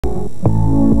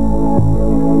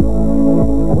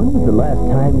When was the last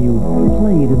time you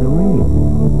played in the rain?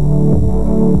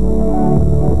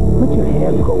 Let your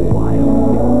hair go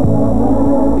wild.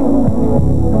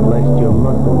 Flexed your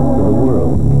muscles to the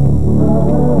world.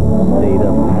 Stayed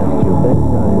up past your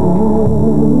bedtime.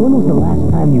 When was the last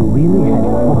time you really had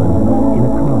fun in a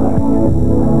car?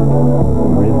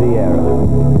 Riviera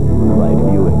by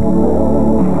Buick.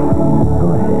 Go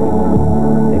ahead.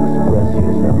 Express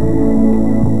yourself.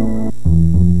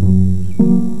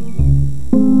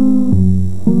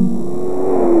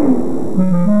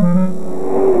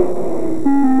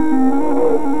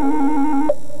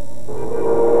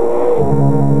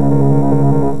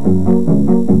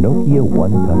 Nokia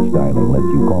one-touch dialing lets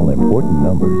you call important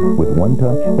numbers with one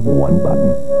touch of one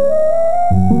button.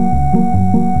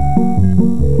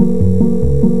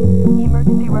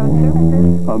 Emergency road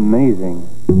services. Amazing.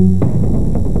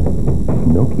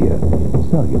 Nokia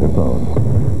cellular phones.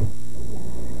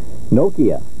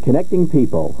 Nokia, connecting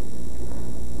people.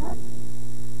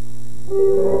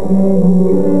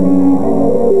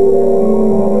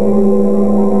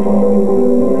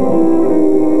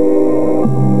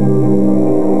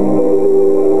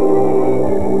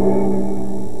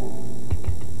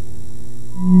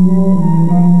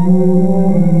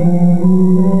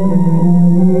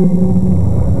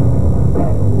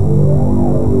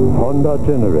 Honda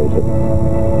generator.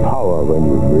 Power when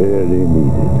you really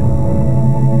need it.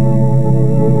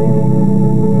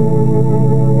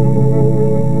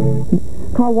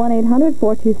 Call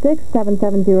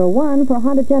 1-800-426-7701 for a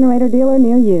Honda generator dealer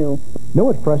near you. Know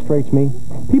what frustrates me?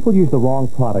 People use the wrong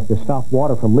product to stop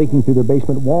water from leaking through their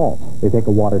basement walls. They think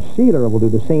a water sealer will do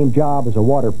the same job as a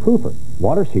waterproofer.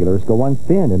 Water sealers go on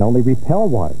thin and only repel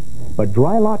water. But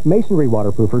Dry-Lok masonry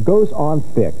waterproofer goes on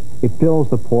thick. It fills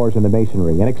the pores in the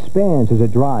masonry and expands as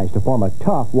it dries to form a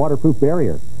tough waterproof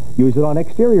barrier. Use it on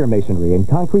exterior masonry and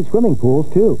concrete swimming pools,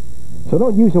 too. So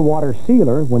don't use a water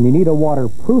sealer when you need a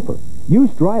waterproofer.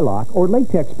 Use Dry-Lok or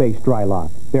latex-based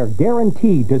Dry-Lok. They're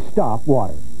guaranteed to stop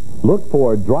water. Look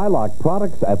for Dry-Lok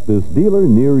products at this dealer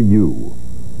near you.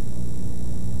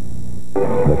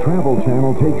 The Travel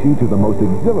Channel takes you to the most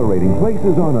exhilarating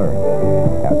places on Earth,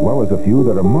 as well as a few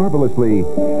that are marvelously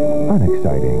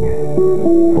unexciting.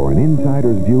 For an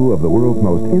insider's view of the world's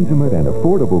most intimate and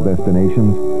affordable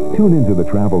destinations, tune into the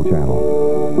Travel Channel.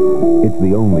 It's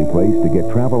the only place to get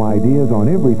travel ideas on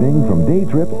everything from day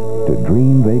trips to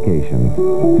dream vacations.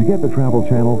 To get the Travel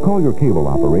Channel, call your cable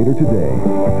operator today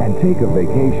and take a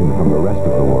vacation from the rest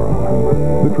of the world.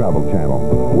 The Travel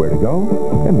Channel, where to go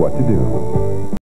and what to do.